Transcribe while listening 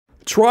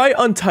Try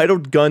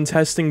Untitled Gun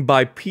Testing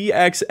by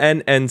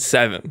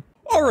PXNN7.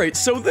 Alright,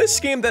 so this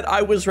game that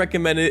I was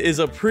recommended is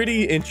a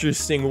pretty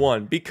interesting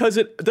one because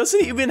it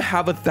doesn't even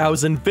have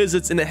 1,000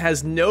 visits and it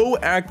has no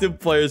active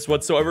players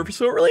whatsoever,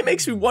 so it really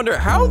makes me wonder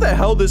how the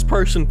hell this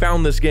person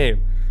found this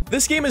game.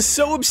 This game is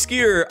so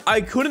obscure,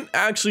 I couldn't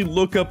actually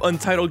look up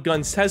Untitled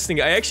Guns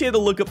Testing. I actually had to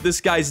look up this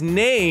guy's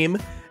name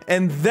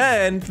and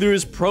then through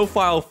his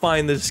profile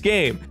find this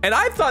game. And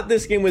I thought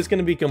this game was going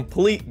to be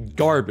complete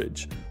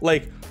garbage,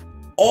 like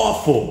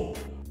awful.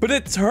 But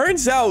it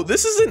turns out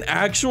this is an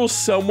actual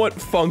somewhat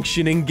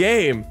functioning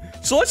game.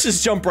 So let's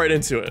just jump right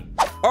into it.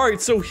 All right,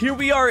 so here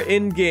we are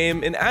in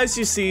game, and as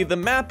you see, the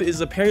map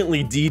is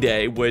apparently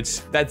D-Day,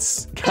 which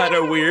that's kind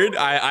of weird.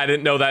 I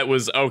didn't know that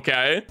was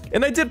okay.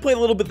 And I did play a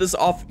little bit this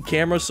off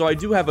camera, so I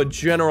do have a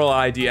general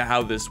idea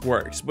how this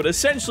works. But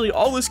essentially,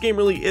 all this game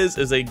really is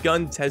a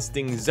gun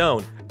testing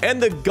zone.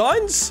 And the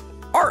guns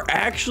are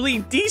actually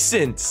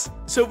decent.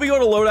 So if we go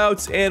to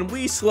loadouts and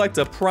we select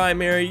a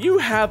primary, you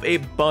have a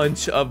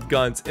bunch of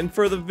guns. And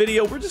for the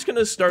video, we're just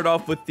gonna start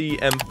off with the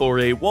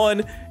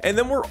M4A1, and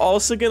then we're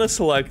also gonna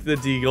select the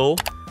Deagle.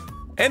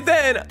 And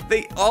then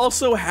they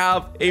also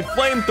have a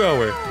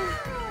flamethrower.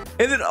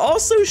 And it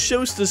also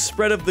shows the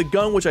spread of the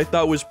gun, which I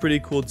thought was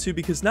pretty cool too,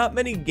 because not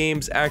many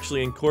games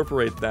actually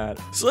incorporate that.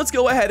 So let's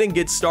go ahead and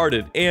get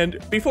started. And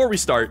before we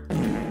start,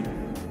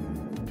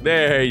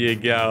 there you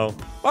go.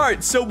 All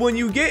right, so when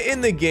you get in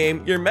the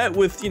game, you're met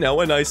with, you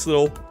know, a nice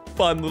little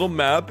fun little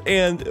map.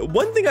 And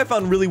one thing I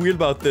found really weird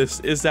about this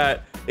is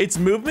that its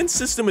movement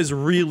system is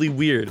really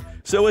weird.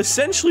 So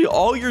essentially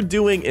all you're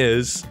doing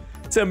is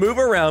to move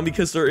around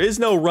because there is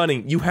no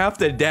running. You have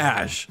to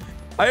dash.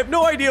 I have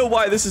no idea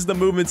why this is the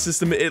movement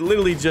system. It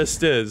literally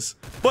just is.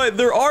 But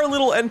there are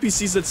little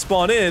NPCs that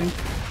spawn in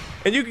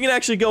and you can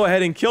actually go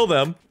ahead and kill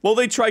them while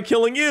they try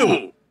killing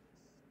you.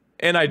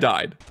 And I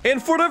died. And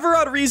for whatever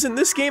odd reason,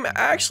 this game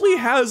actually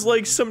has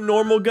like some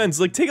normal guns.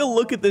 Like take a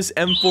look at this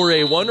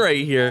M4A1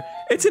 right here.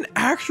 It's an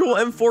actual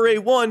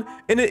M4A1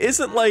 and it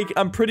isn't like,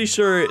 I'm pretty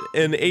sure,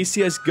 an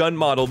ACS gun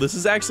model. This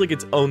is actually like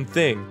its own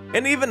thing.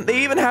 And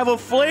they even have a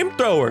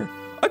flamethrower,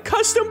 a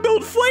custom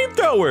built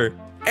flamethrower.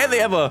 And they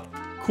have a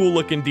cool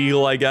looking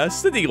Deagle, I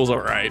guess. The Deagle's all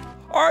right.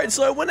 All right,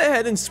 so I went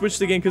ahead and switched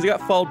the game because I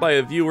got followed by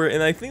a viewer,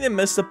 and I think they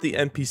messed up the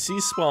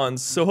NPC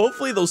spawns, so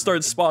hopefully they'll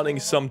start spawning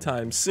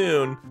sometime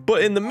soon.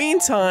 But in the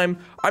meantime,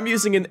 I'm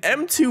using an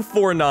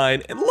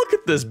M249, and look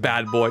at this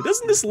bad boy.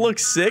 Doesn't this look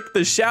sick?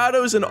 The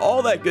shadows and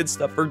all that good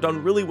stuff are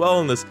done really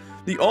well in this.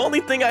 The only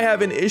thing I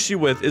have an issue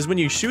with is when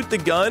you shoot the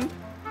gun,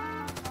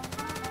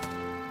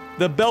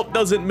 the belt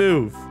doesn't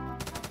move.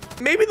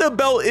 Maybe the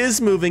belt is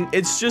moving,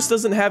 it just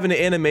doesn't have an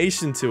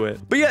animation to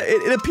it. But yeah,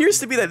 it appears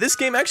to be that this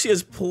game actually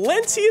has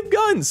plenty of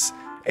guns.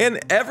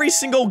 And every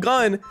single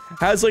gun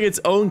has like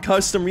its own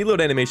custom reload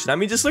animation. I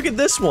mean, just look at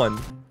this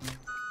one.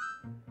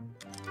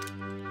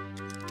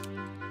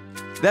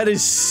 That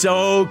is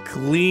so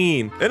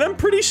clean. And I'm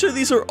pretty sure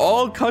these are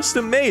all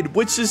custom made,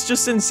 which is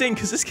just insane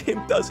because this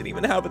game doesn't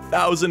even have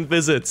 1,000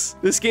 visits.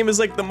 This game is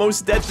like the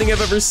most dead thing I've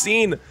ever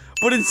seen.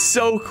 But it's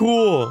so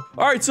cool.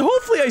 All right, so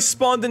hopefully I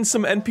spawned in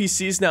some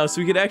NPCs now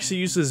so we could actually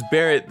use this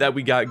Barrett that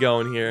we got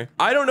going here.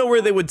 I don't know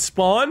where they would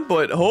spawn,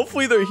 but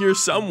hopefully they're here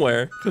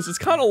somewhere because it's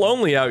kind of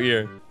lonely out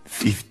here.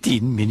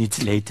 15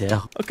 minutes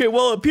later. Okay,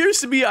 well, it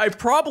appears to be I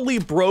probably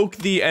broke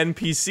the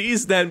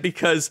NPCs then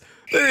because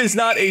there is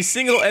not a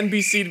single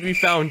NPC to be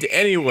found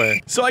anywhere.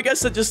 So I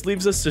guess that just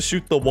leaves us to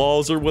shoot the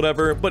walls or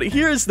whatever. But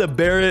here's the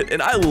Barrett,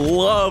 and I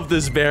love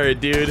this Barrett,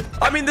 dude.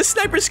 I mean, the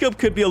sniper scope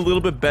could be a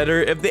little bit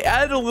better. If they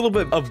added a little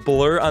bit of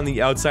blur on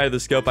the outside of the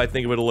scope, I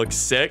think it would look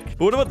sick.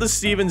 But what about the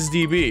Stevens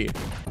DB?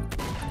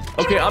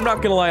 Okay, I'm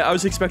not gonna lie, I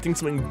was expecting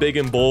something big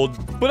and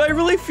bold, but I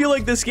really feel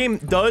like this game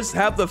does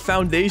have the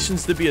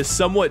foundations to be a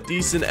somewhat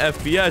decent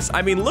FPS.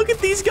 I mean, look at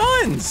these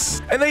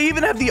guns! And they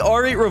even have the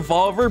R8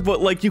 revolver,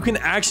 but like, you can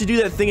actually do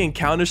that thing in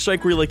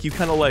Counter-Strike where like, you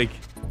kind of like,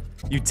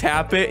 you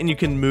tap it and you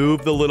can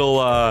move the little,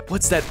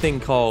 what's that thing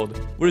called?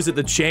 What is it,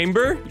 the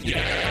chamber?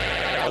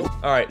 Yeah!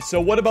 Alright,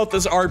 so what about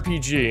this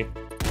RPG?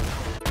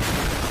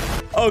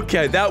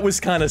 Okay, that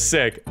was kind of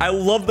sick. I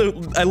love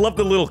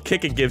the little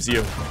kick it gives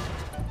you.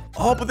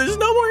 Oh, but there's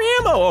no more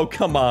ammo. Oh,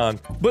 come on.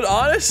 But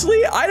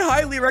honestly, I'd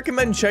highly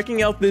recommend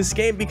checking out this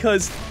game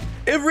because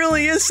it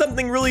really is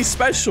something really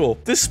special.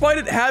 Despite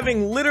it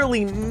having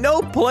literally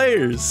no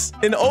players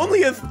and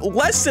only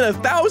less than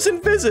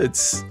 1,000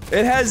 visits,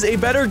 it has a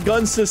better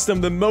gun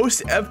system than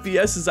most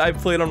FPSs I've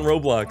played on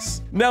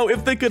Roblox. Now,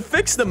 if they could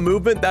fix the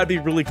movement, that'd be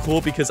really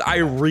cool because I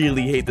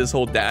really hate this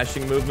whole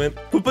dashing movement.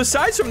 But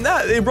besides from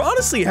that, they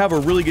honestly have a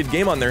really good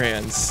game on their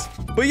hands.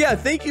 But yeah,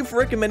 thank you for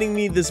recommending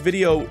me this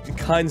video,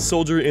 kind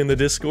soldier in the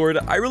Discord.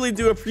 I really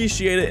do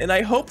appreciate it, and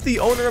I hope the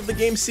owner of the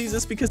game sees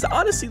this because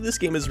honestly, this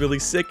game is really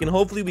sick, and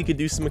hopefully we could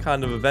do some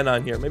kind of event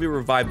on here. Maybe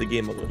revive the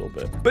game a little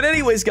bit. But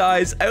anyways,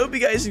 guys, I hope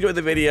you guys enjoyed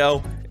the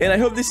video, and I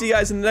hope to see you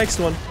guys in the next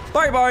one.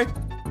 Bye-bye!